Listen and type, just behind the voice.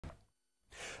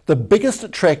The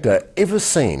biggest tractor ever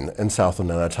seen in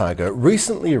Southland and Otago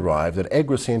recently arrived at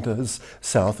Agricentre's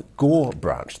South Gore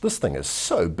branch. This thing is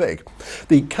so big.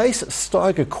 The Case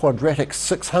Steiger Quadtrac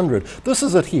 600, this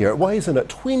is it here. It weighs in at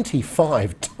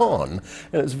 25 tonne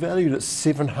and it's valued at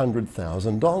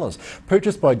 $700,000.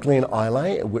 Purchased by Glen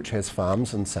Islay, which has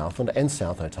farms in Southland and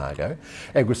South Otago.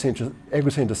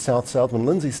 Agricentre South Salesman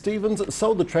Lindsay Stevens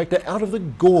sold the tractor out of the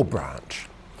Gore branch.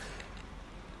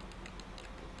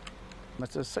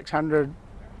 It's a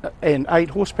 608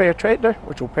 horsepower tractor,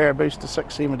 which will power boost to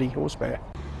 670 horsepower.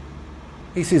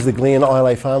 He says the Glen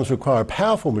Islay farms require a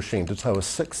powerful machine to tow a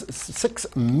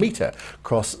 6-metre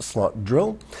cross-slot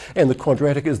drill, and the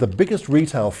Quadtrac is the biggest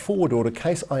retail forward-order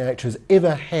Case IH has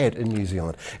ever had in New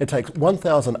Zealand. It takes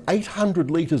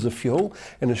 1,800 litres of fuel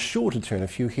and is sure to turn a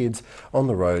few heads on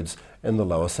the roads in the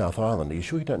lower South Island. Are you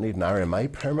sure you don't need an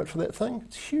RMA permit for that thing?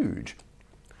 It's huge.